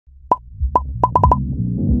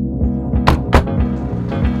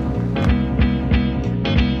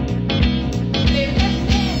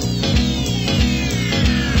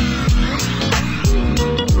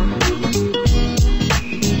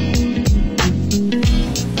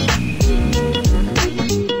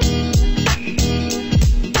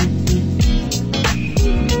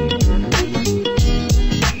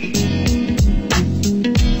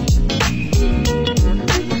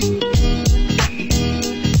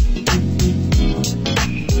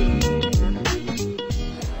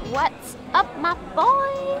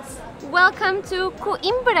welcome to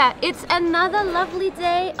Coimbra. It's another lovely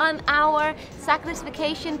day on our Sagres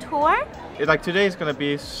Vacation tour. Like today is going to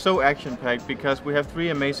be so action-packed because we have three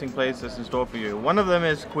amazing places in store for you. One of them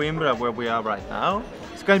is Coimbra, where we are right now.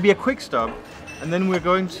 It's going to be a quick stop, and then we're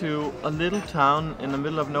going to a little town in the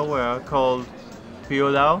middle of nowhere called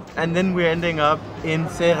Piódão, and then we're ending up in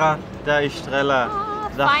Serra da Estrela.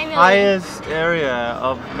 The Finally. highest area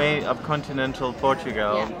of continental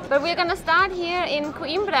Portugal. Yeah. But we're gonna start here in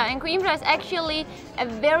Coimbra, and Coimbra is actually a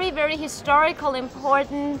very, very historical,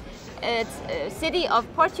 important city of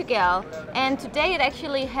Portugal. And today it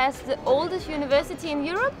actually has the oldest university in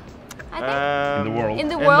Europe, I think. In the world. In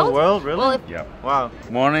the world? In the world, really? Well, Yeah. Wow.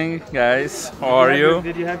 Morning, guys. How are you?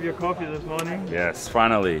 Did you have your coffee this morning? Yes,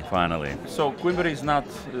 finally. So Coimbra is not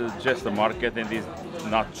just a market, and is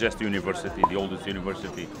not just a university, the oldest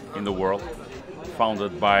university in the world,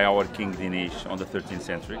 founded by our King Danish on the 13th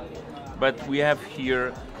century. But we have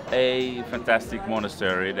here a fantastic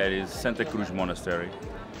monastery, that is Santa Cruz Monastery,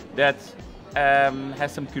 that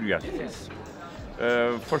has some curiosities.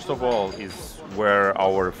 First of all is where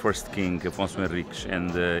our first king, Afonso Henriques,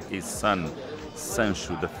 and his son,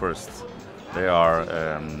 Sancho I, they are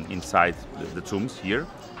inside the tombs here.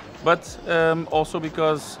 But also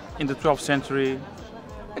because in the 12th century,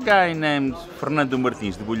 a guy named Fernando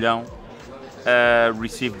Martins de Bolhão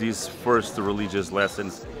received his first religious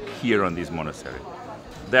lessons here on this monastery.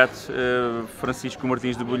 That Francisco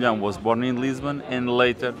Martins de Bolhão was born in Lisbon, and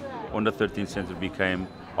later on the 13th century became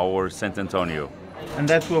our Saint Antonio. And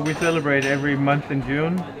that's what we celebrate every month in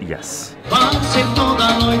June? Yes.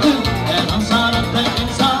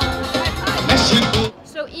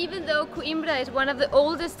 So even though Coimbra is one of the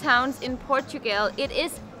oldest towns in Portugal, it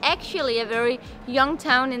is actually a very young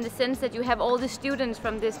town in the sense that you have all the students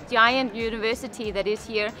from this giant university that is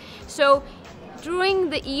here. So during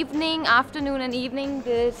the evening, afternoon and evening,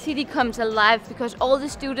 the city comes alive because all the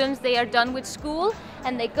students, they are done with school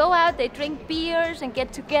and they go out, they drink beers and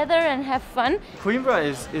get together and have fun. Coimbra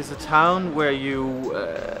is a town where you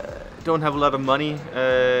don't have a lot of money,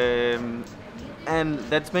 and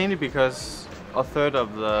that's mainly because a third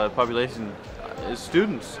of the population is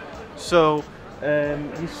students. So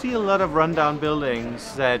you see a lot of rundown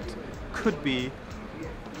buildings that could be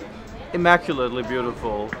immaculately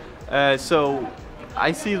beautiful. So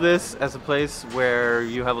I see this as a place where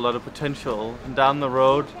you have a lot of potential, and down the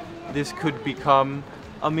road this could become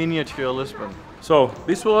a miniature Lisbon. So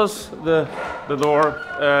this was the door,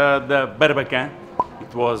 the Barbacan.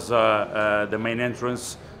 It was the main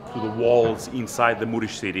entrance to the walls inside the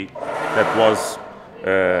Moorish city that was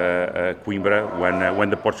Coimbra when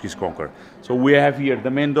the Portuguese conquered. So we have here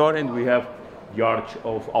the main door, and we have the Arch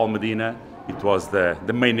of Almedina. It was the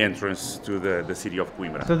main entrance to the city of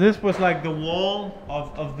Coimbra. So this was like the wall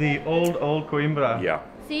of the old Coimbra. Yeah.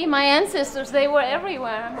 See, my ancestors, they were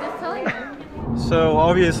everywhere, I'm just telling you. So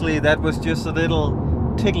obviously that was just a little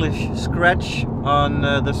ticklish scratch on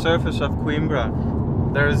the surface of Coimbra.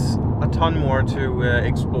 There's a ton more to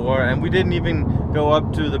explore, and we didn't even go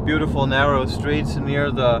up to the beautiful narrow streets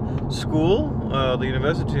near the school, the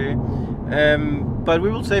university. But we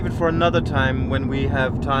will save it for another time when we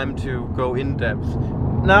have time to go in depth.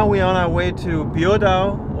 Now we're on our way to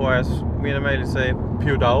Piódão, or as me and Amalie say,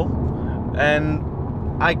 Piódão, and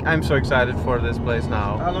I'm so excited for this place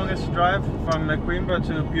now. How long is the drive from Coimbra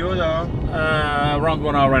to Piódão? Around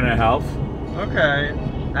 1 hour and a half. Okay,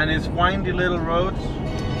 and it's windy little roads?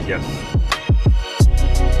 Yes.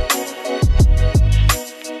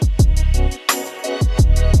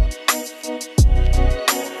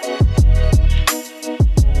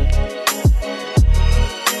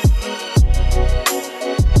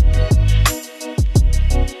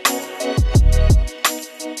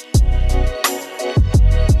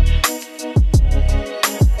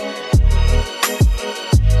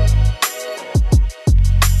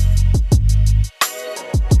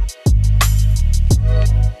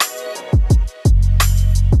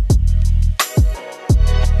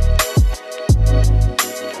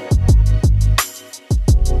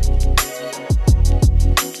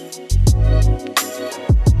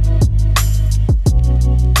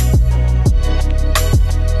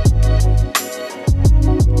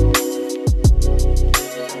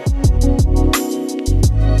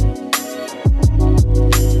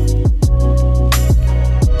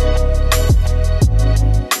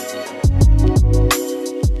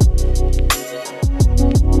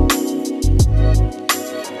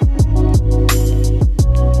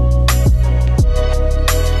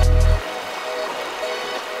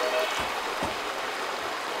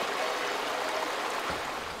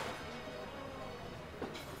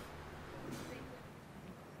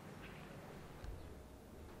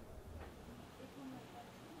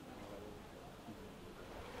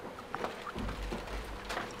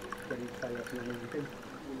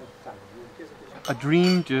 A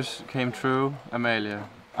dream just came true, Amalie.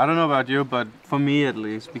 I don't know about you, but for me at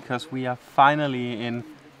least, because we are finally in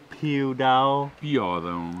Piódão.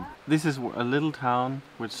 This is a little town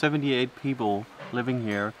with 78 people living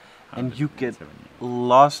here, and you get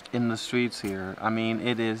lost in the streets here. I mean,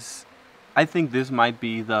 it is... I think this might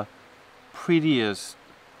be the prettiest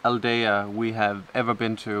aldea we have ever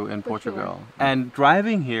been to in Portugal. Sure. And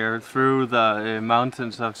driving here through the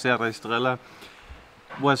mountains of Sagres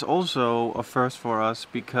was also a first for us,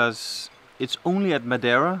 because it's only at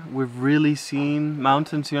Madeira we've really seen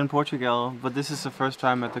mountains here in Portugal, but this is the first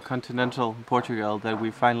time at the continental Portugal that we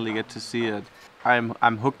finally get to see it.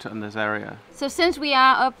 I'm hooked on this area. So since we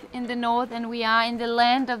are up in the north and we are in the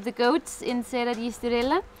land of the goats in Serra de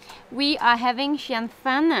Estrela, we are having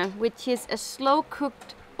chanfana, which is a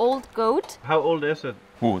slow-cooked old goat. How old is it?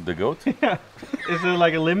 Who, the goat? Yeah. Is there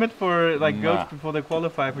like a limit for goats before they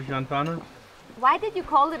qualify for chanfana? Why did you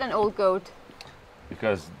call it an old goat?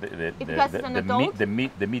 Because the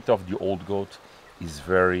meat of the old goat is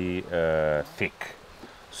very thick.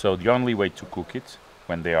 So the only way to cook it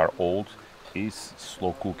when they are old is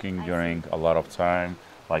slow cooking during a lot of time,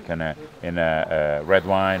 like in a red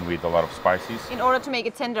wine with a lot of spices. In order to make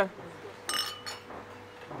it tender.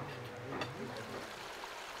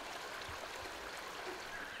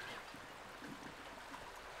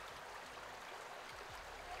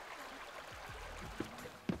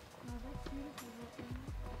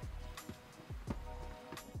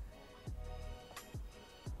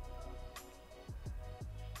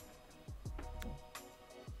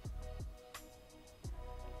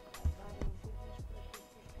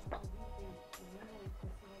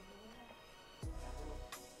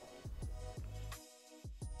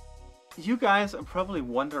 You guys are probably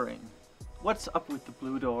wondering, what's up with the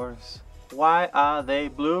blue doors? Why are they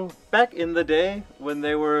blue? Back in the day when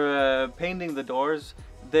they were painting the doors,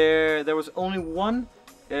 there was only one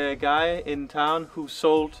guy in town who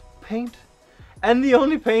sold paint, and the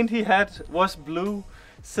only paint he had was blue,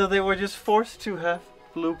 so they were just forced to have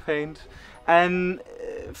blue paint. And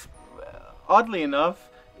oddly enough,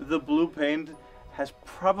 the blue paint has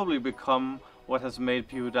probably become what has made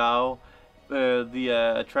Piódão the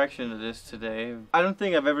attraction it is today. I don't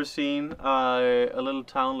think I've ever seen a little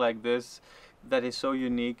town like this that is so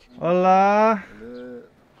unique. Olá!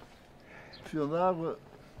 Fio d'água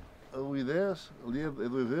a 1,10, ali é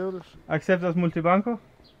 2 euros. Acceptas multibanco?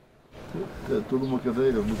 É toda uma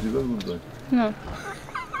cadeira, multibanco não tem. No.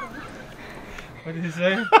 What did you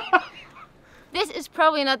say? This is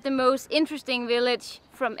probably not the most interesting village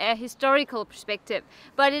from a historical perspective,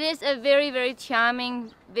 but it is a very, very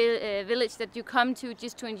charming village that you come to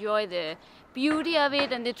just to enjoy the beauty of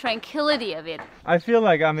it and the tranquility of it. I feel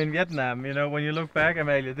like I'm in Vietnam, you know, when you look back,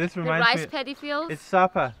 Amalie. This reminds me... The rice paddy fields? It's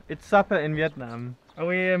Sapa. It's Sapa in Vietnam. Are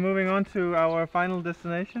we moving on to our final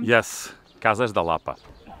destination? Yes, Casas da Lapa.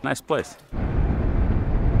 Nice place.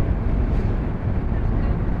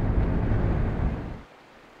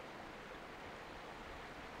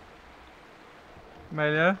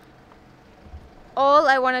 Amalie? All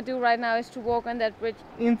I want to do right now is to walk on that bridge.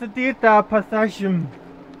 Interdita passagem.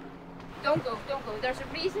 Don't go, don't go. There's a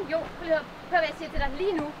reason. Jo, hør hvad jeg siger til dig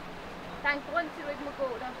lige nu. Der er en grund til, at du ikke må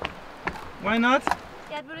gå der. Why not?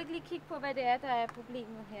 Ja, vil du ikke lige kigge på, hvad det er, der er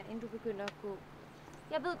problemet her, inden du begynder at gå?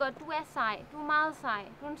 Jeg ved godt, du er sej. Du er meget sej.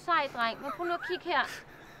 Du er en sej dreng. Men prøv nu at kigge her.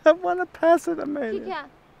 I wanna pass it, Amalie. Kig her.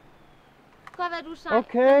 Godt være, du er sej.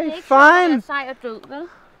 Okay, men det er ikke fine. Sådan, at jeg er sej og død, vel?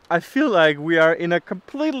 I feel like we are in a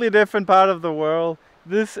completely different part of the world.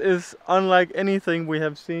 This is unlike anything we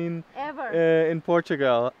have seen Ever. In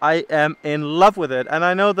Portugal. I am in love with it, and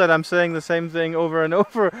I know that I'm saying the same thing over and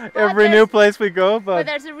over every new place we go, But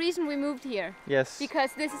there's a reason we moved here. yes,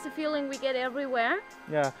 Because this is a feeling we get everywhere.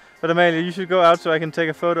 yeah. But Amalie, you should go out so I can take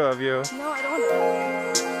a photo of you. No, I don't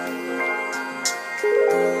want to.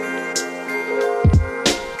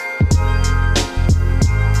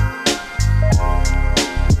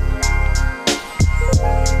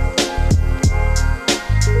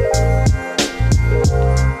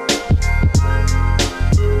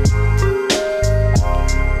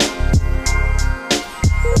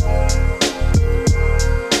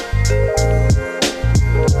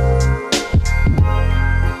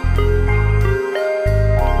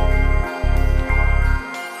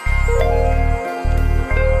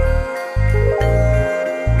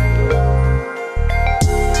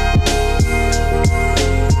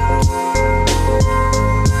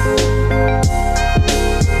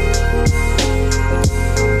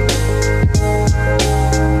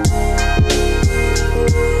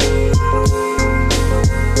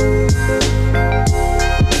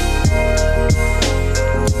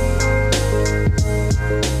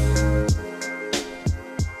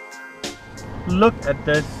 look at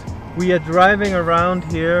this. We are driving around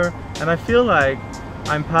here and I feel like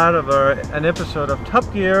I'm part of an episode of Top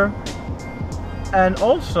Gear, and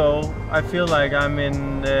also I feel like I'm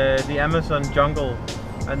in the Amazon jungle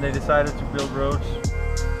and they decided to build roads.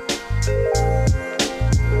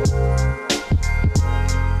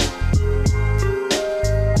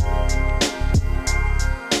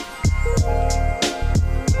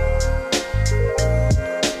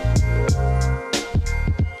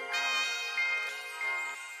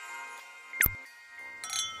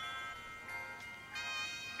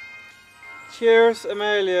 Cheers,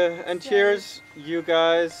 Amalie, and cheers, you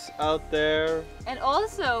guys out there. And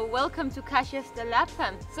also, welcome to Caixas de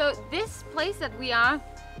Latam. So this place that we are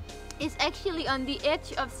is actually on the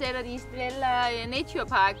edge of Serra de Estrela Nature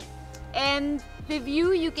Park. And the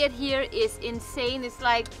view you get here is insane. It's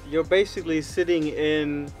like... You're basically sitting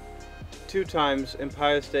in 2 times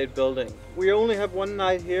Empire State Building. We only have one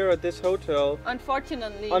night here at this hotel.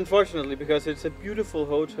 Unfortunately. Unfortunately, because it's a beautiful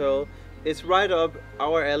hotel. It's right up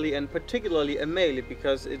our alley, and particularly Amalie,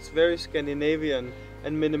 because it's very Scandinavian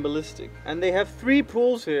and minimalistic. And they have 3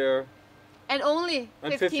 pools here. And only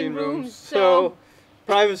 15 rooms. So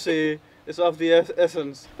privacy is of the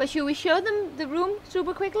essence. But should we show them the room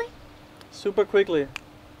super quickly? Super quickly.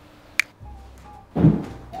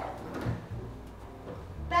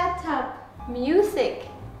 Bathtub. Music.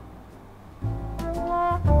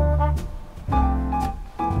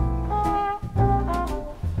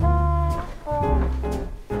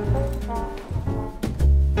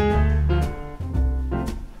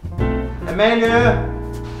 Amalie!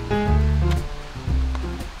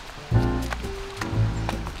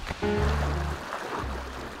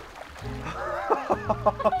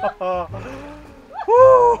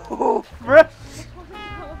 Woo! Fresh!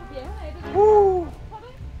 Woo!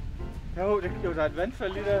 Jo, der er et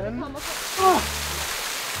vandfald lige derhenne. Så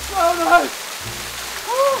nice!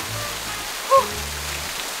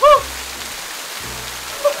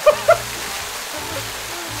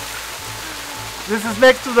 This is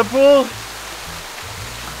next to the pool.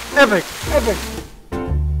 Epic, epic.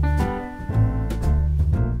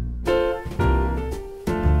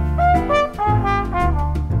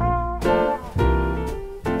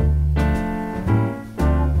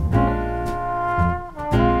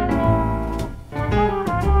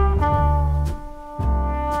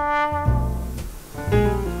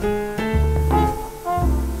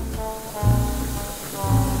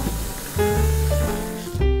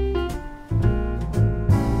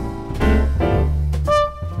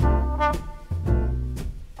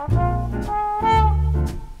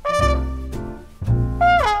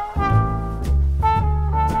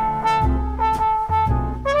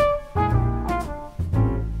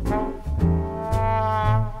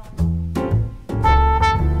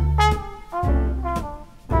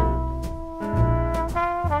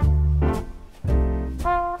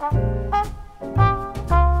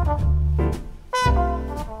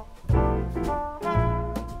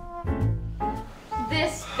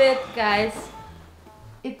 Guys,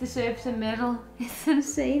 it deserves a medal. It's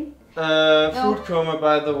insane. Food coma,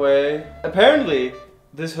 by the way. Apparently,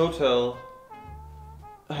 this hotel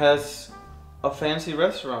has a fancy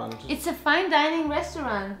restaurant. It's a fine dining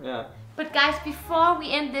restaurant. Yeah. But guys, before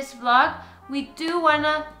we end this vlog, we do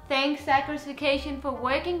wanna thank Sagres Vacation for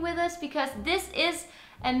working with us, because this is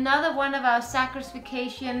another one of our Sagres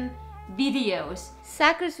Vacation videos.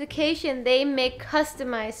 Sagres Vacation, they make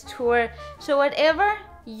customized tour, so whatever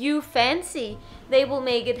you fancy, they will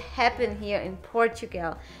make it happen here in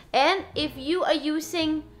Portugal. And if you are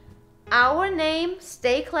using our name,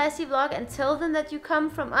 Stay Classy Vlog, and tell them that you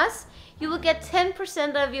come from us, you will get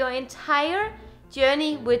 10% of your entire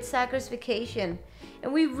journey with Sagres Vacation.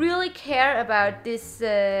 And we really care about this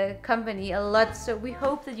company a lot, so we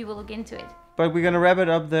hope that you will look into it. But we're gonna wrap it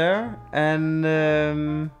up there, and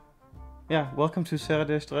yeah, welcome to Serra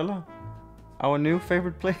de Estrela, our new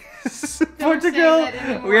favorite place. Portugal.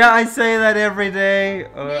 Yeah, I say that every day.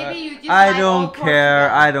 Maybe you just I like don't care.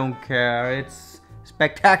 Portugal. I don't care. It's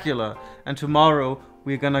spectacular. And tomorrow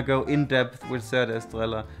we're gonna go in depth with Serra de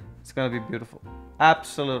Estrela. It's gonna be beautiful.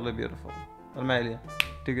 Absolutely beautiful. Amalie,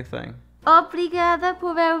 do your thing. Obrigada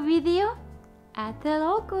por ver o vídeo. Até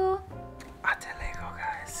logo. Até logo,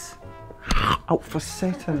 guys. Oh, for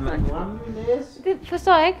Satan, man. Det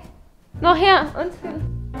forstår jeg ikke. Nå, her.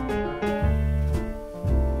 Undskyld.